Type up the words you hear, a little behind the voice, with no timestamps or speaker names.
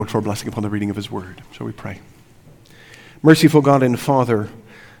for a blessing upon the reading of his word. Shall we pray? Merciful God and Father,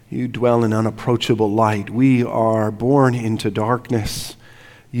 you dwell in unapproachable light. We are born into darkness.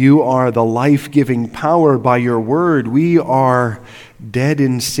 You are the life-giving power by your word. We are dead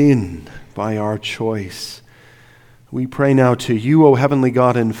in sin by our choice. We pray now to you, O heavenly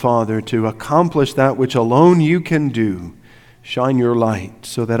God and Father, to accomplish that which alone you can do. Shine your light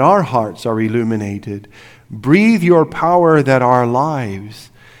so that our hearts are illuminated. Breathe your power that our lives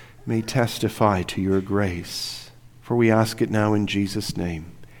may testify to your grace. For we ask it now in Jesus'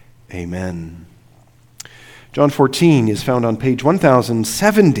 name. Amen. John 14 is found on page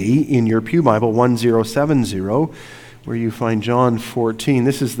 1070 in your Pew Bible, 1070, where you find John 14.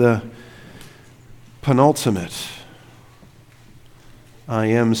 This is the penultimate I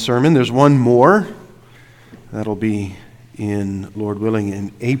Am sermon. There's one more. That'll be in, Lord willing,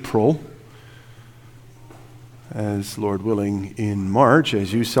 in April. As Lord willing, in March,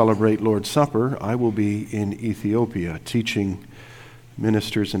 as you celebrate Lord's Supper, I will be in Ethiopia teaching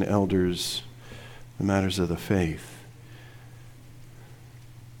ministers and elders the matters of the faith.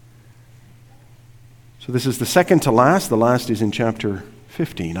 So this is the second to last. The last is in chapter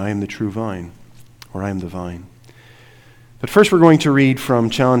 15. I am the true vine, or I am the vine. But first we're going to read from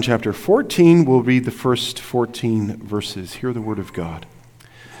John chapter 14. We'll read the first 14 verses. Hear the word of God.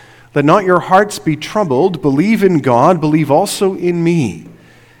 Let not your hearts be troubled. Believe in God. Believe also in me.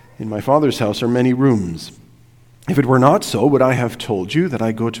 In my Father's house are many rooms. If it were not so, would I have told you that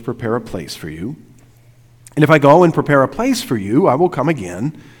I go to prepare a place for you? And if I go and prepare a place for you, I will come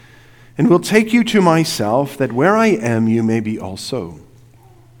again, and will take you to myself, that where I am you may be also.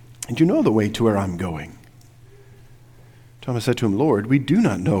 And you know the way to where I'm going. Thomas said to him, Lord, we do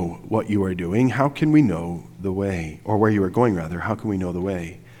not know what you are doing. How can we know the way? Or where you are going, rather. How can we know the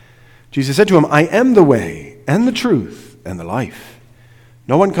way? Jesus said to him, I am the way, and the truth, and the life.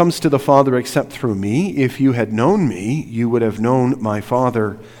 No one comes to the Father except through me. If you had known me, you would have known my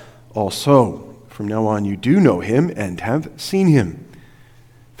Father also. From now on you do know him and have seen him.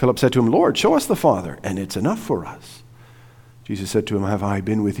 Philip said to him, Lord, show us the Father, and it's enough for us. Jesus said to him, have I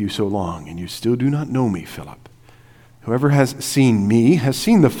been with you so long, and you still do not know me, Philip? Whoever has seen me has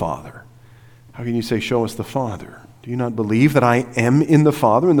seen the Father. How can you say, show us the Father? Do you not believe that I am in the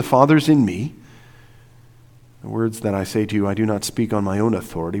Father, and the Father's in me? The words that I say to you, I do not speak on my own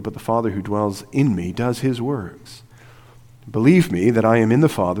authority, but the Father who dwells in me does his works. Believe me that I am in the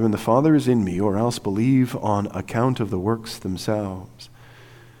Father, and the Father is in me, or else believe on account of the works themselves.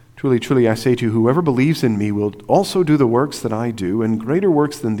 Truly, truly, I say to you, whoever believes in me will also do the works that I do, and greater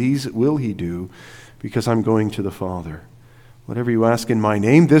works than these will he do, because I'm going to the Father. Whatever you ask in my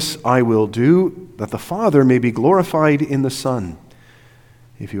name, this I will do, that the Father may be glorified in the Son.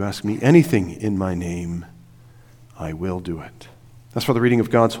 If you ask me anything in my name, I will do it. That's for the reading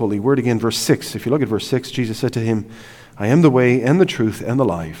of God's holy word. Again, verse 6. If you look at verse 6, Jesus said to him, I am the way and the truth and the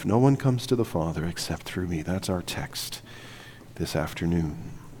life. No one comes to the Father except through me. That's our text this afternoon.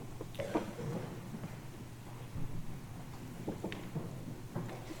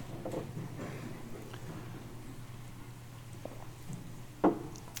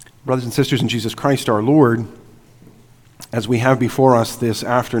 Brothers and sisters in Jesus Christ our Lord, as we have before us this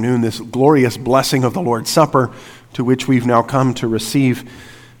afternoon this glorious blessing of the Lord's Supper, to which we've now come to receive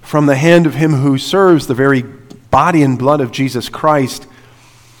from the hand of him who serves the very body and blood of Jesus Christ,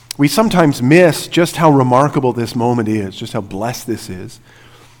 we sometimes miss just how remarkable this moment is, just how blessed this is.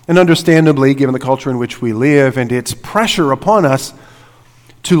 And understandably, given the culture in which we live and its pressure upon us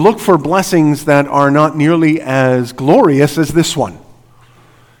to look for blessings that are not nearly as glorious as this one.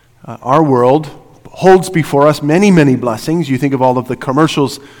 Our world holds before us many, many blessings. You think of all of the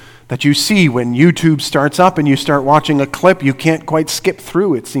commercials that you see when YouTube starts up and you start watching a clip, you can't quite skip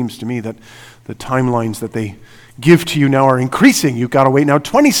through. It seems to me that the timelines that they give to you now are increasing. You've got to wait now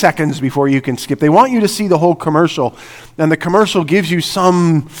 20 seconds before you can skip. They want you to see the whole commercial, and the commercial gives you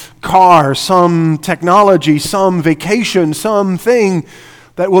some car, some technology, some vacation, something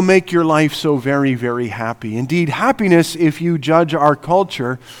that will make your life so very, very happy. Indeed, happiness, if you judge our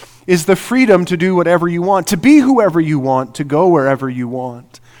culture, is the freedom to do whatever you want, to be whoever you want, to go wherever you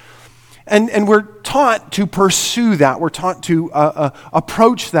want. And we're taught to pursue that. We're taught to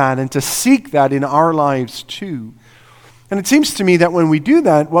approach that and to seek that in our lives too. And it seems to me that when we do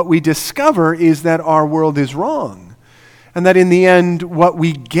that, what we discover is that our world is wrong. And that in the end, what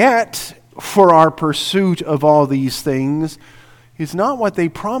we get for our pursuit of all these things is not what they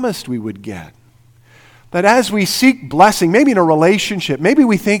promised we would get. That as we seek blessing, maybe in a relationship, maybe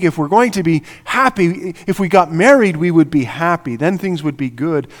we think if we're going to be happy, if we got married, we would be happy. Then things would be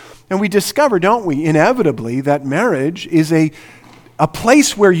good. And we discover, don't we, inevitably, that marriage is a a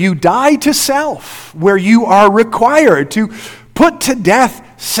place where you die to self, where you are required to put to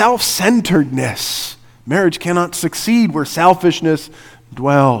death self-centeredness. Marriage cannot succeed where selfishness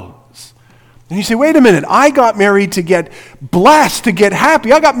dwells. And you say, wait a minute, I got married to get blessed, to get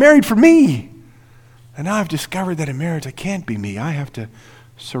happy. I got married for me. And now I've discovered that in marriage I can't be me. I have to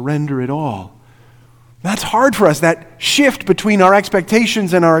surrender it all. That's hard for us. That shift between our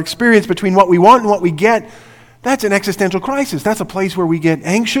expectations and our experience, between what we want and what we get, that's an existential crisis. That's a place where we get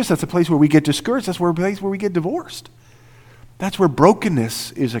anxious. That's a place where we get discouraged. That's a place where we get divorced. That's where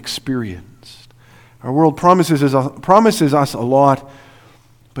brokenness is experienced. Our world promises us a lot,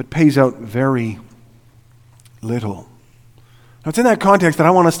 but pays out very little. Now, it's in that context that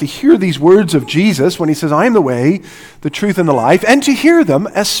I want us to hear these words of Jesus when he says, I am the way, the truth, and the life, and to hear them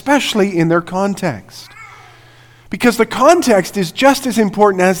especially in their context. Because the context is just as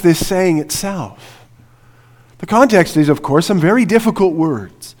important as this saying itself. The context is, of course, some very difficult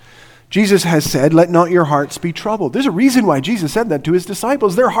words. Jesus has said, let not your hearts be troubled. There's a reason why Jesus said that to his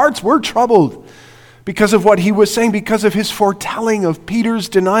disciples. Their hearts were troubled because of what he was saying, because of his foretelling of Peter's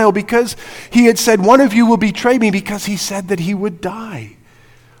denial, because he had said, one of you will betray me, because he said that he would die.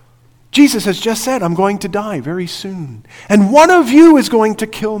 Jesus has just said, I'm going to die very soon. And one of you is going to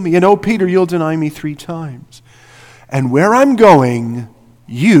kill me. And oh, Peter, you'll deny me 3 times. And where I'm going,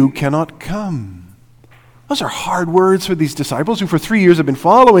 you cannot come. Those are hard words for these disciples who for 3 years have been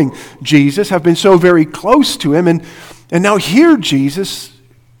following Jesus, have been so very close to him, and now hear Jesus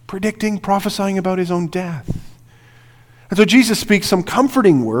predicting, prophesying about his own death. And so Jesus speaks some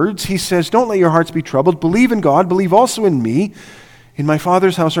comforting words. He says, don't let your hearts be troubled. Believe in God. Believe also in me. In my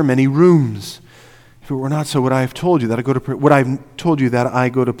Father's house are many rooms. If it were not so, would I have told you that I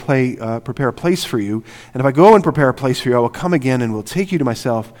go to prepare a place for you? And if I go and prepare a place for you, I will come again and will take you to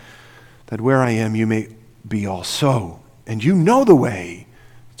myself, that where I am, you may be also. And you know the way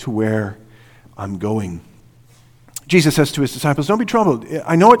to where I'm going. Jesus says to his disciples, don't be troubled.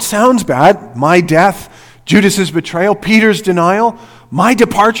 I know it sounds bad. My death, Judas's betrayal, Peter's denial, my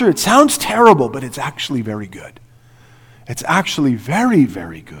departure. It sounds terrible, but it's actually very good. It's actually very,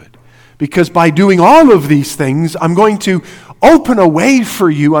 very good. Because by doing all of these things, I'm going to open a way for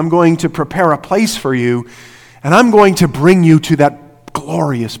you. I'm going to prepare a place for you. And I'm going to bring you to that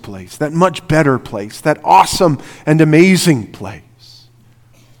glorious place, that much better place, that awesome and amazing place.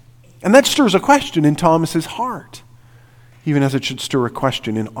 And that stirs a question in Thomas's heart, even as it should stir a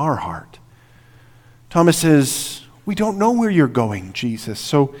question in our heart. Thomas says, we don't know where you're going, Jesus,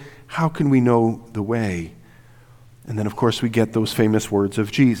 so how can we know the way? And then, of course, we get those famous words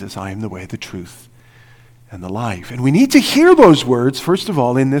of Jesus, I am the way, the truth, and the life. And we need to hear those words, first of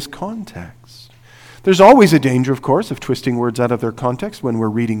all, in this context. There's always a danger, of course, of twisting words out of their context when we're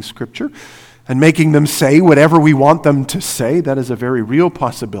reading Scripture and making them say whatever we want them to say. That is a very real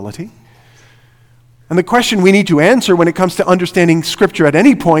possibility. And the question we need to answer when it comes to understanding Scripture at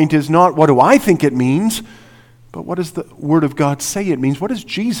any point is not, what do I think it means, but what does the Word of God say it means? What does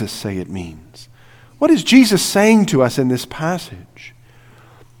Jesus say it means? What is Jesus saying to us in this passage?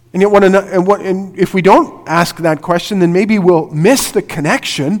 And yet, if we don't ask that question, then maybe we'll miss the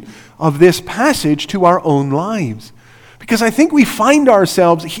connection of this passage to our own lives. Because I think we find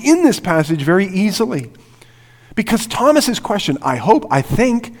ourselves in this passage very easily. Because Thomas's question, I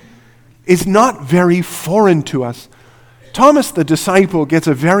think, is not very foreign to us. Thomas, the disciple, gets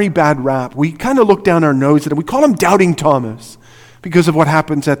a very bad rap. We kind of look down our nose at him. We call him Doubting Thomas because of what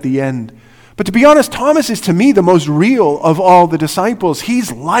happens at the end. But to be honest, Thomas is to me the most real of all the disciples.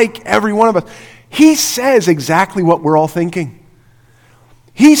 He's like every one of us. He says exactly what we're all thinking.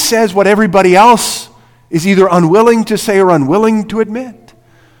 He says what everybody else is either unwilling to say or unwilling to admit.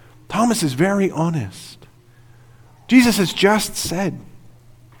 Thomas is very honest. Jesus has just said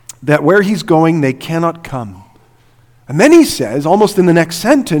that where he's going, they cannot come. And then he says, almost in the next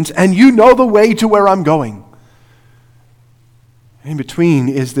sentence, and you know the way to where I'm going. In between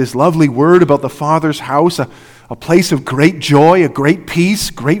is this lovely word about the Father's house, a place of great joy, a great peace,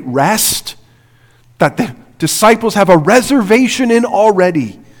 great rest, that the disciples have a reservation in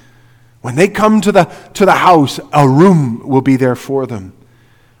already. When they come to the house, a room will be there for them.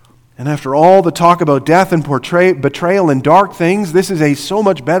 And after all the talk about death and betrayal and dark things, this is a so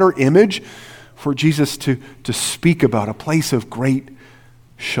much better image for Jesus to speak about, a place of great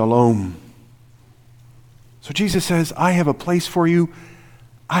shalom. So Jesus says, I have a place for you.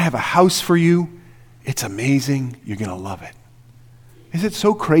 I have a house for you. It's amazing. You're going to love it. Is it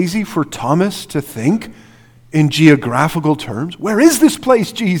so crazy for Thomas to think in geographical terms? Where is this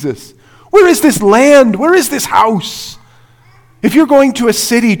place, Jesus? Where is this land? Where is this house? If you're going to a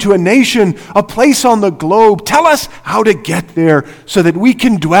city, to a nation, a place on the globe, tell us how to get there so that we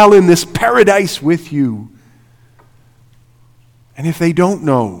can dwell in this paradise with you. And if they don't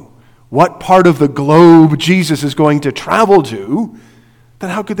know what part of the globe Jesus is going to travel to, then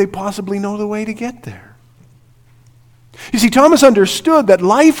how could they possibly know the way to get there? You see, Thomas understood that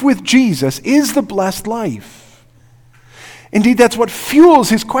life with Jesus is the blessed life. Indeed, that's what fuels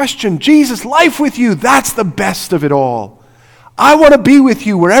his question. Jesus, life with you, that's the best of it all. I want to be with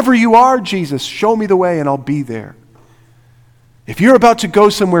you wherever you are, Jesus. Show me the way and I'll be there. If you're about to go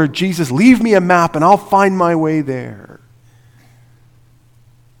somewhere, Jesus, leave me a map and I'll find my way there.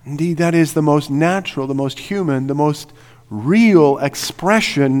 Indeed, that is the most natural, the most human, the most real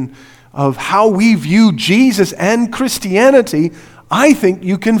expression of how we view Jesus and Christianity, I think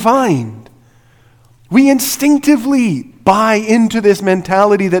you can find. We instinctively buy into this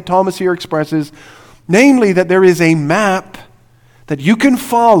mentality that Thomas here expresses, namely that there is a map that you can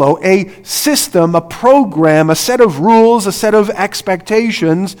follow, a system, a program, a set of rules, a set of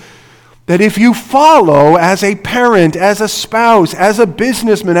expectations that if you follow as a parent, as a spouse, as a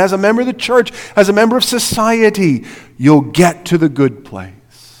businessman, as a member of the church, as a member of society, you'll get to the good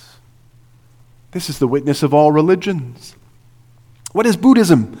place. This is the witness of all religions. What is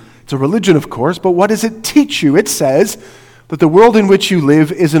Buddhism? It's a religion, of course, but what does it teach you? It says that the world in which you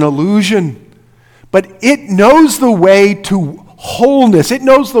live is an illusion, but it knows the way to wholeness. It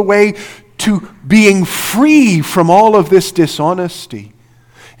knows the way to being free from all of this dishonesty.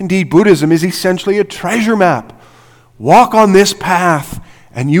 Indeed, Buddhism is essentially a treasure map. Walk on this path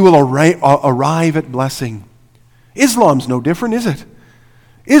and you will arrive at blessing. Islam's no different, is it?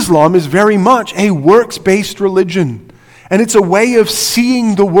 Islam is very much a works-based religion. And it's a way of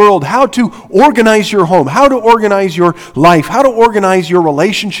seeing the world, how to organize your home, how to organize your life, how to organize your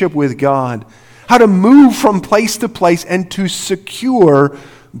relationship with God, how to move from place to place and to secure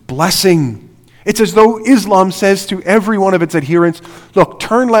blessing. It's as though Islam says to every one of its adherents, look,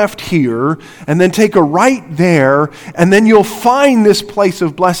 turn left here and then take a right there, and then you'll find this place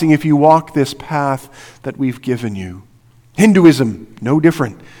of blessing if you walk this path that we've given you. Hinduism, no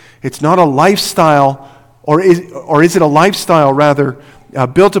different. It's not a lifestyle, or is it a lifestyle rather,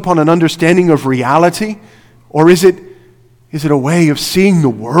 built upon an understanding of reality? Or is it a way of seeing the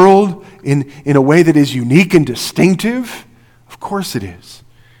world in a way that is unique and distinctive? Of course it is.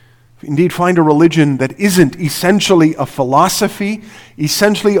 Indeed, find a religion that isn't essentially a philosophy,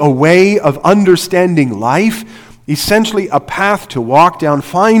 essentially a way of understanding life, essentially a path to walk down.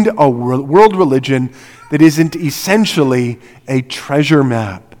 Find a world religion that isn't essentially a treasure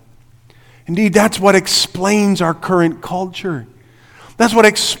map. Indeed, that's what explains our current culture. That's what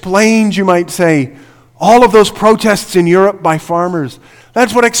explains, you might say, all of those protests in Europe by farmers.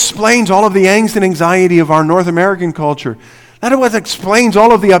 That's what explains all of the angst and anxiety of our North American culture. That is what explains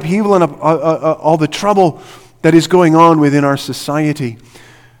all of the upheaval and all the trouble that is going on within our society.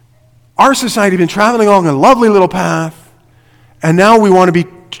 Our society has been traveling along a lovely little path, and now we want to be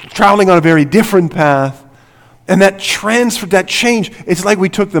traveling on a very different path. And that change, it's like we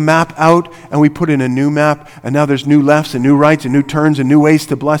took the map out and we put in a new map, and now there's new lefts and new rights and new turns and new ways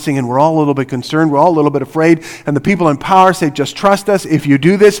to blessing, and we're all a little bit concerned, we're all a little bit afraid, and the people in power say, just trust us, if you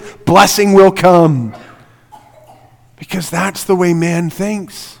do this, blessing will come. Because that's the way man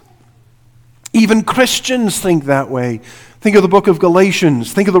thinks. Even Christians think that way. Think of the book of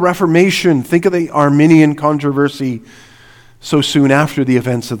Galatians, think of the Reformation, think of the Arminian controversy so soon after the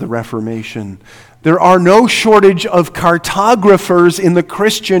events of the Reformation. There are no shortage of cartographers in the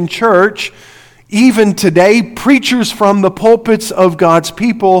Christian church. Even today, preachers from the pulpits of God's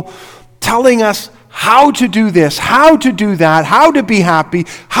people telling us how to do this, how to do that, how to be happy,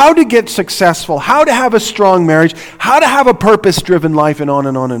 how to get successful, how to have a strong marriage, how to have a purpose-driven life, and on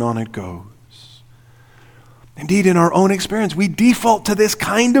and on and on it goes. Indeed, in our own experience, we default to this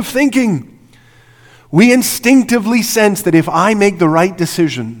kind of thinking. We instinctively sense that if I make the right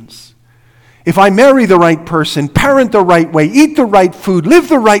decisions, if I marry the right person, parent the right way, eat the right food, live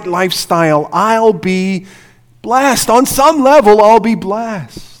the right lifestyle, I'll be blessed. On some level, I'll be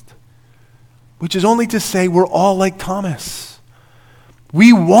blessed. Which is only to say we're all like Thomas.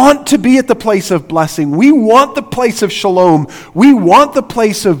 We want to be at the place of blessing. We want the place of shalom. We want the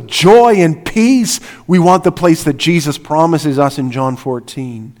place of joy and peace. We want the place that Jesus promises us in John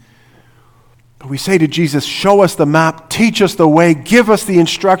 14. But we say to Jesus, show us the map, teach us the way, give us the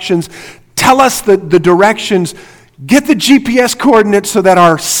instructions, tell us the directions, get the GPS coordinates so that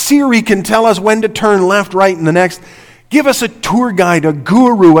our Siri can tell us when to turn left, right, and the next. Give us a tour guide, a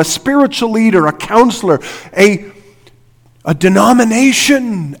guru, a spiritual leader, a counselor, a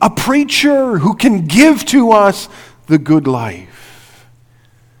denomination, a preacher who can give to us the good life.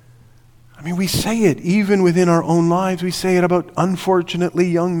 I mean, we say it even within our own lives. We say it about, unfortunately,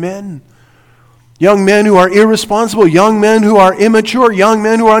 young men. Young men who are irresponsible, young men who are immature, young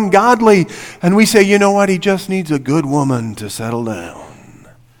men who are ungodly. And we say, you know what, he just needs a good woman to settle down.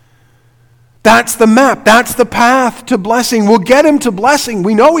 That's the map. That's the path to blessing. We'll get him to blessing.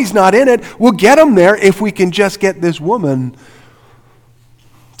 We know he's not in it. We'll get him there if we can just get this woman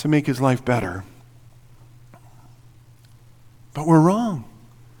to make his life better. But we're wrong.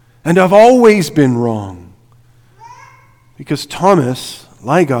 And I've always been wrong. Because Thomas,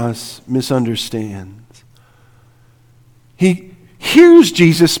 like us, misunderstands. He hears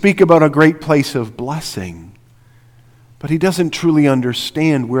Jesus speak about a great place of blessing, but he doesn't truly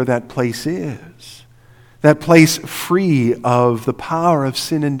understand where that place is. That place free of the power of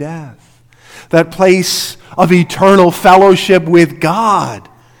sin and death. That place of eternal fellowship with God.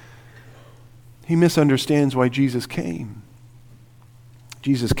 He misunderstands why Jesus came.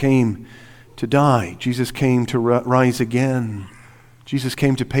 Jesus came to die. Jesus came to rise again. Jesus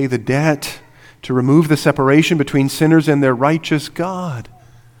came to pay the debt, to remove the separation between sinners and their righteous God.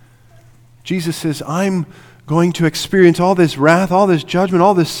 Jesus says, I'm going to experience all this wrath, all this judgment,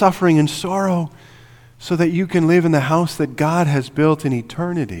 all this suffering and sorrow, so that you can live in the house that God has built in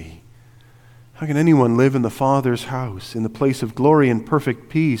eternity. How can anyone live in the Father's house, in the place of glory and perfect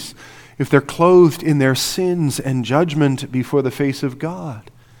peace, if they're clothed in their sins and judgment before the face of God?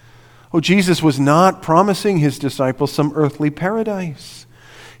 Oh, Jesus was not promising his disciples some earthly paradise.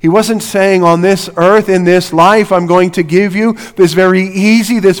 He wasn't saying, on this earth, in this life, I'm going to give you this very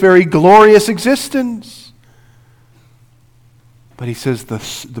easy, this very glorious existence. But he says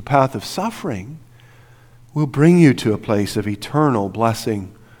the path of suffering will bring you to a place of eternal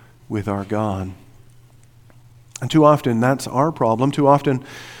blessing with our God. And too often, that's our problem. Too often,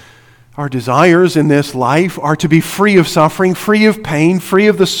 our desires in this life are to be free of suffering, free of pain, free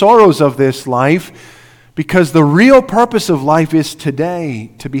of the sorrows of this life, because the real purpose of life is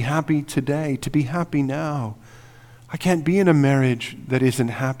today, to be happy now. I can't be in a marriage that isn't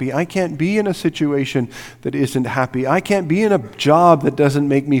happy. I can't be in a situation that isn't happy. I can't be in a job that doesn't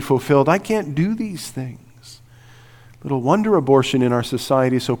make me fulfilled. I can't do these things. Little wonder abortion in our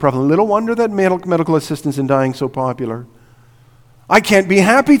society is so prevalent. Little wonder that medical assistance in dying is so popular. I can't be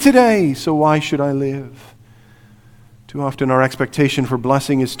happy today, so why should I live? Too often our expectation for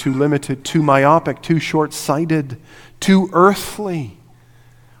blessing is too limited, too myopic, too short-sighted, too earthly.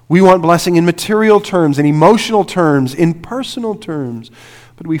 We want blessing in material terms, in emotional terms, in personal terms.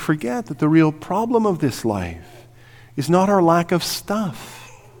 But we forget that the real problem of this life is not our lack of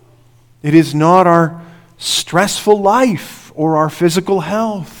stuff. It is not our stressful life or our physical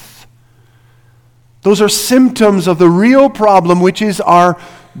health. Those are symptoms of the real problem, which is our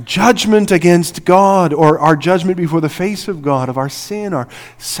judgment against God, or our judgment before the face of God, of our sin, our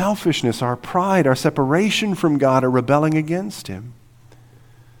selfishness, our pride, our separation from God, our rebelling against him.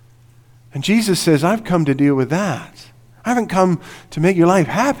 And Jesus says, I've come to deal with that. I haven't come to make your life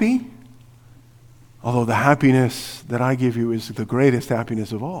happy, although the happiness that I give you is the greatest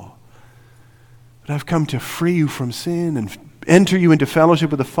happiness of all. But I've come to free you from sin and enter you into fellowship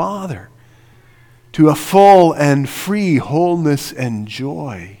with the Father, to a full and free wholeness and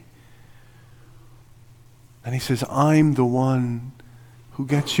joy. And he says, I'm the one who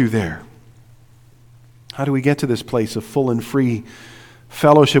gets you there. How do we get to this place of full and free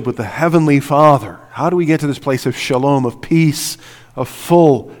fellowship with the Heavenly Father? How do we get to this place of shalom, of peace, of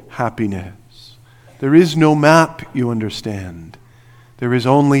full happiness? There is no map, you understand. There is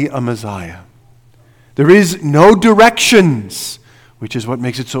only a Messiah. There is no directions, which is what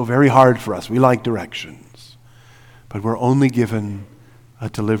makes it so very hard for us. We like directions. But we're only given a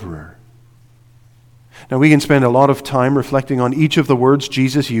deliverer. Now, we can spend a lot of time reflecting on each of the words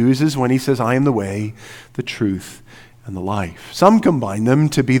Jesus uses when he says, I am the way, the truth, and the life. Some combine them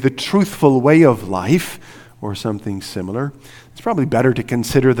to be the truthful way of life, or something similar. It's probably better to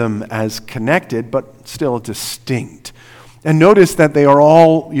consider them as connected, but still distinct. And notice that they are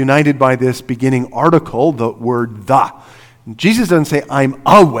all united by this beginning article, the word the. Jesus doesn't say, I'm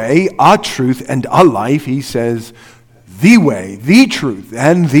a way, a truth, and a life. He says, the way, the truth,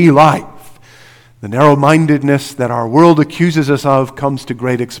 and the life. The narrow-mindedness that our world accuses us of comes to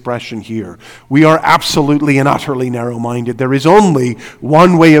great expression here. We are absolutely and utterly narrow-minded. There is only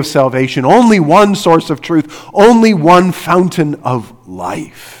one way of salvation, only one source of truth, only one fountain of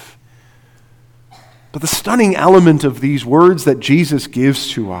life. But the stunning element of these words that Jesus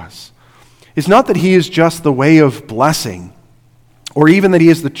gives to us is not that he is just the way of blessing, or even that he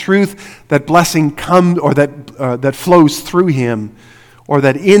is the truth that blessing comes, or that flows through him, or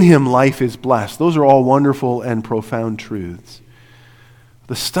that in him life is blessed. Those are all wonderful and profound truths.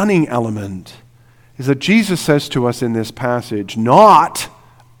 The stunning element is that Jesus says to us in this passage, not,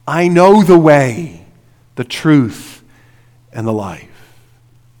 I know the way, the truth, and the life.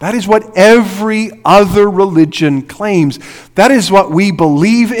 That is what every other religion claims. That is what we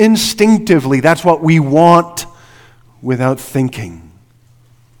believe instinctively. That's what we want without thinking.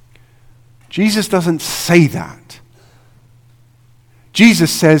 Jesus doesn't say that.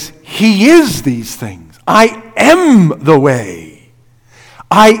 Jesus says, He is these things. I am the way.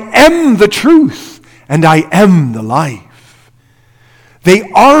 I am the truth, and I am the life. They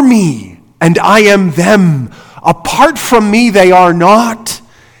are me, and I am them. Apart from me, they are not,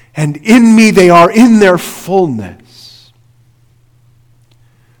 and in me, they are in their fullness.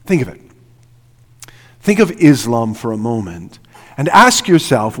 Think of it. Think of Islam for a moment, and ask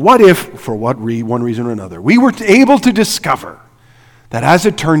yourself, what if, for one reason or another, we were able to discover that as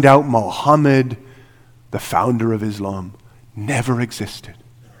it turned out, Muhammad, the founder of Islam, never existed.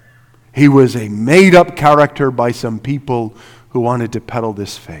 He was a made-up character by some people who wanted to peddle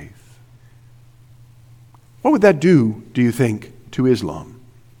this faith. What would that do you think, to Islam?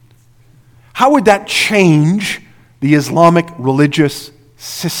 How would that change the Islamic religious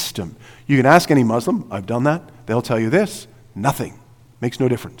system? You can ask any Muslim, I've done that, they'll tell you this, nothing. Makes no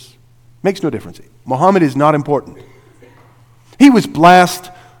difference. Makes no difference. Muhammad is not important. He was blessed,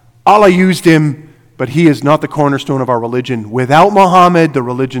 Allah used him, but he is not the cornerstone of our religion. Without Muhammad, the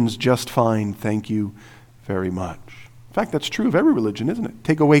religion's just fine. Thank you very much. In fact, that's true of every religion, isn't it?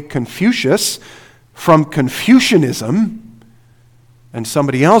 Take away Confucius from Confucianism, and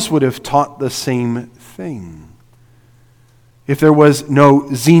somebody else would have taught the same thing. If there was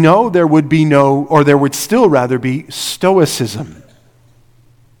no Zeno, there would still rather be Stoicism.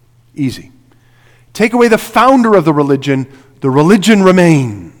 Easy. Take away the founder of the religion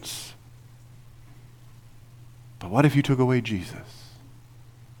remains. But what if you took away Jesus?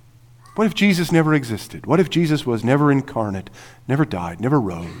 What if Jesus never existed? What if Jesus was never incarnate, never died, never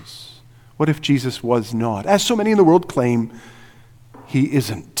rose? What if Jesus was not? As so many in the world claim, he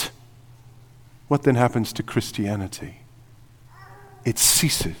isn't. What then happens to Christianity? It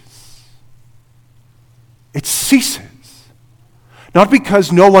ceases. It ceases. Not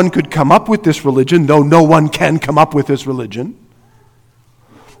because no one could come up with this religion, though no one can come up with this religion,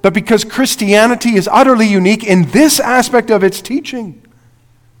 but because Christianity is utterly unique in this aspect of its teaching,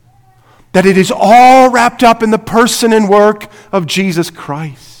 that it is all wrapped up in the person and work of Jesus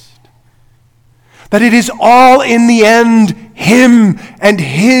Christ. That it is all in the end Him and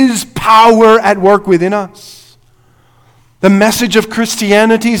His power at work within us. The message of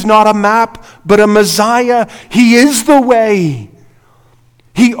Christianity is not a map, but a Messiah. He is the way.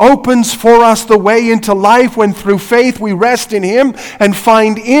 He opens for us the way into life when through faith we rest in Him and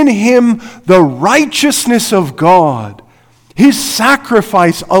find in Him the righteousness of God. His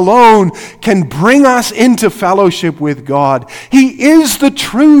sacrifice alone can bring us into fellowship with God. He is the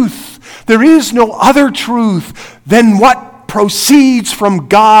truth. There is no other truth than what proceeds from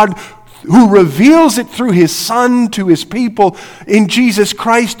God, who reveals it through His Son to His people in Jesus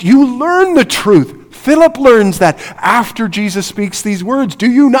Christ. You learn the truth. Philip learns that after Jesus speaks these words.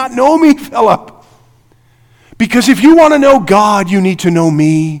 Do you not know me, Philip? Because if you want to know God, you need to know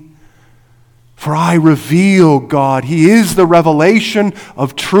me. For I reveal God. He is the revelation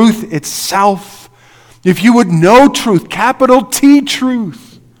of truth itself. If you would know truth, capital T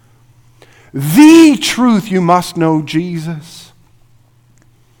truth, the truth, you must know Jesus.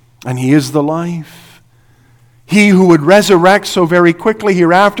 And He is the life. He who would resurrect so very quickly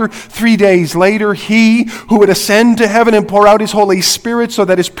hereafter, 3 days later, He who would ascend to heaven and pour out His Holy Spirit so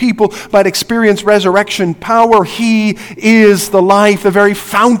that His people might experience resurrection power. He is the life, the very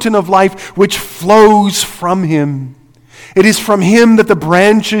fountain of life which flows from Him. It is from Him that the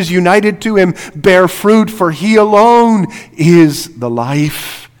branches united to Him bear fruit, for He alone is the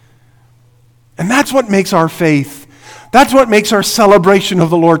life. And that's what makes our faith. That's what makes our celebration of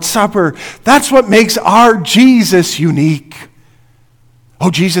the Lord's Supper. That's what makes our Jesus unique. Oh,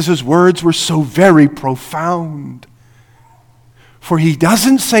 Jesus' words were so very profound. For He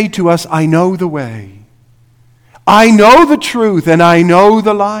doesn't say to us, I know the way. I know the truth and I know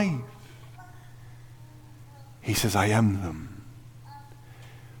the life. He says, I am them.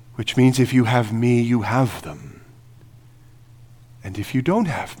 Which means if you have me, you have them. And if you don't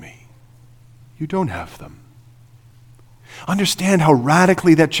have me, you don't have them. Understand how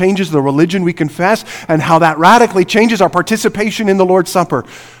radically that changes the religion we confess and how that radically changes our participation in the Lord's Supper.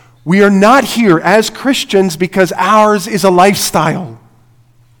 We are not here as Christians because ours is a lifestyle.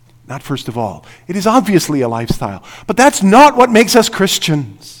 Not first of all. It is obviously a lifestyle. But that's not what makes us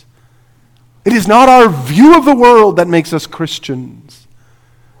Christians. It is not our view of the world that makes us Christians.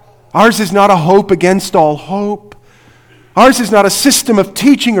 Ours is not a hope against all hope. Ours is not a system of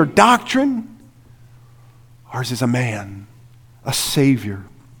teaching or doctrine. Ours is a man, a Savior.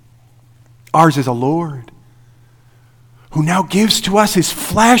 Ours is a Lord who now gives to us his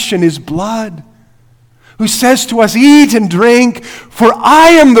flesh and his blood, who says to us, eat and drink, for I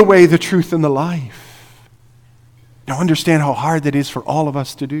am the way, the truth, and the life. Now understand how hard that is for all of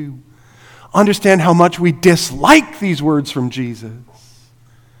us to do. Understand how much we dislike these words from Jesus.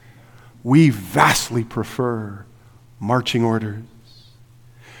 We vastly prefer marching orders.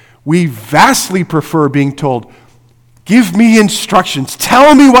 We vastly prefer being told, give me instructions,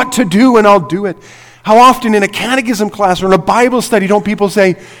 tell me what to do and I'll do it. How often in a catechism class or in a Bible study don't people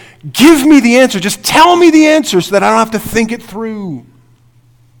say, give me the answer, just tell me the answer so that I don't have to think it through.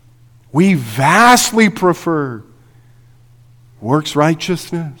 We vastly prefer works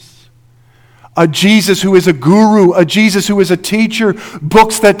righteousness. A Jesus who is a guru, a Jesus who is a teacher,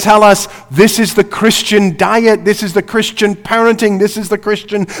 books that tell us this is the Christian diet, this is the Christian parenting, this is the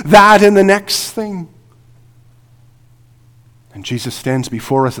Christian that and the next thing. And Jesus stands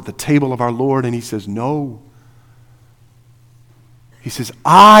before us at the table of our Lord and he says, no. He says,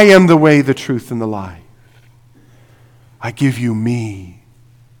 I am the way, the truth, and the life. I give you me.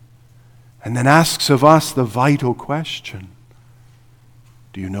 And then asks of us the vital question,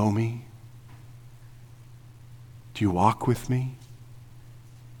 do you know me? Do you walk with me?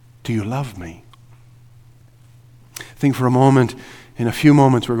 Do you love me? Think for a moment, in a few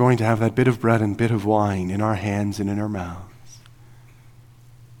moments we're going to have that bit of bread and bit of wine in our hands and in our mouths.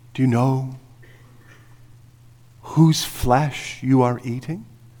 Do you know whose flesh you are eating?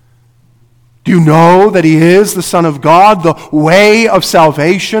 Do you know that he is the Son of God, the way of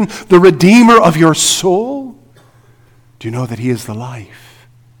salvation, the Redeemer of your soul? Do you know that he is the life?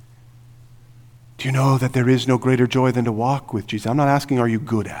 Do you know that there is no greater joy than to walk with Jesus? I'm not asking, are you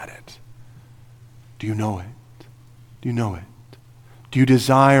good at it? Do you know it? Do you know it? Do you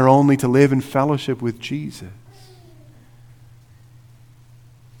desire only to live in fellowship with Jesus?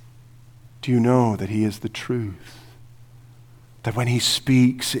 Do you know that he is the truth? That when he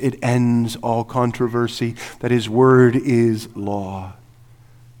speaks, it ends all controversy, that his word is law.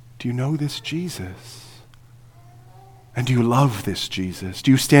 Do you know this Jesus? And do you love this Jesus?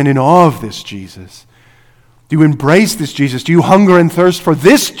 Do you stand in awe of this Jesus? Do you embrace this Jesus? Do you hunger and thirst for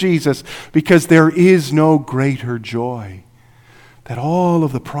this Jesus? Because there is no greater joy than all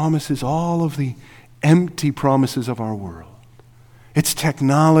of the promises, all of the empty promises of our world. It's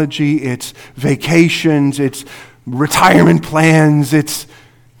technology, it's vacations, it's retirement plans, it's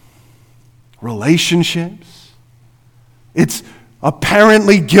relationships, it's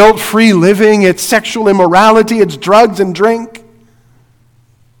apparently guilt-free living, it's sexual immorality, it's drugs and drink.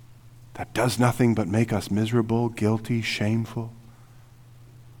 That does nothing but make us miserable, guilty, shameful.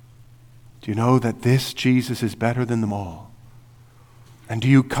 Do you know that this Jesus is better than them all? And do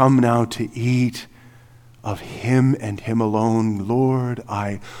you come now to eat of him and him alone? Lord,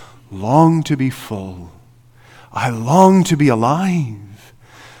 I long to be full. I long to be alive.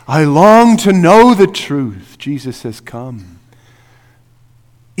 I long to know the truth. Jesus says, come.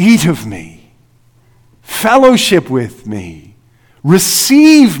 Eat of me, fellowship with me,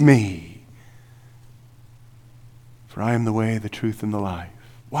 receive me. For I am the way, the truth, and the life.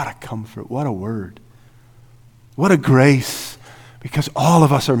 What a comfort, what a word. What a grace, because all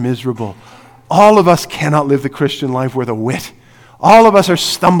of us are miserable. All of us cannot live the Christian life with a wit. All of us are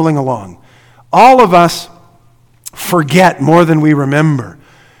stumbling along. All of us forget more than we remember.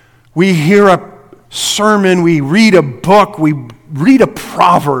 We hear a sermon, we read a book, we read a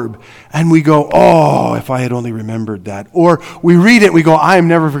proverb, and we go, oh, if I had only remembered that. Or we read it and we go, I am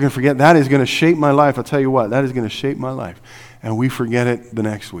never going to forget. That is going to shape my life. I'll tell you what, that is going to shape my life. And we forget it the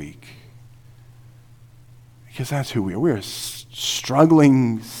next week. Because that's who we are. We are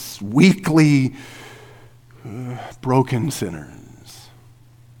struggling, weakly, broken sinners.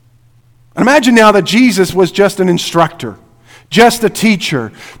 And imagine now that Jesus was just an instructor, just a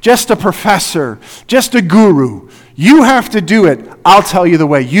teacher, just a professor, just a guru. You have to do it. I'll tell you the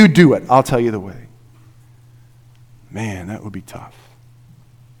way. You do it. I'll tell you the way. Man, that would be tough.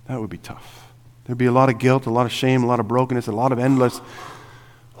 That would be tough. There'd be a lot of guilt, a lot of shame, a lot of brokenness, a lot of endless,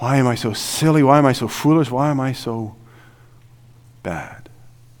 why am I so silly? Why am I so foolish? Why am I so bad?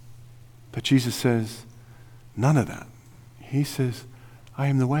 But Jesus says, none of that. He says, I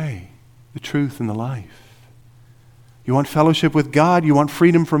am the way, the truth, and the life. You want fellowship with God? You want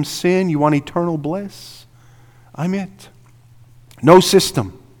freedom from sin? You want eternal bliss? I'm it. No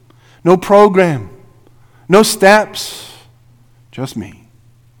system, no program, no steps, just me.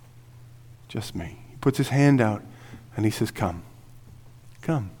 Just me. He puts his hand out and he says, come.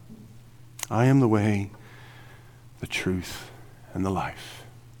 Come. I am the way, the truth, and the life.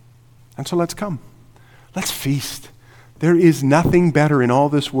 And so let's come. Let's feast. There is nothing better in all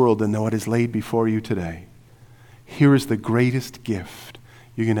this world than what is laid before you today. Here is the greatest gift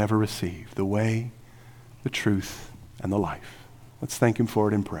you can ever receive, the way, the truth, and the life. Let's thank him for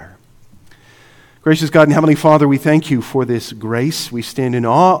it in prayer. Gracious God and Heavenly Father, we thank you for this grace. We stand in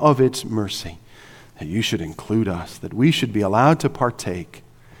awe of its mercy, that you should include us, that we should be allowed to partake.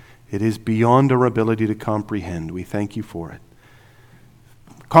 It is beyond our ability to comprehend. We thank you for it.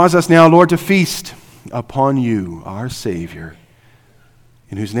 Cause us now, Lord, to feast upon you, our Savior,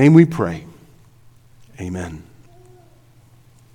 in whose name we pray. Amen.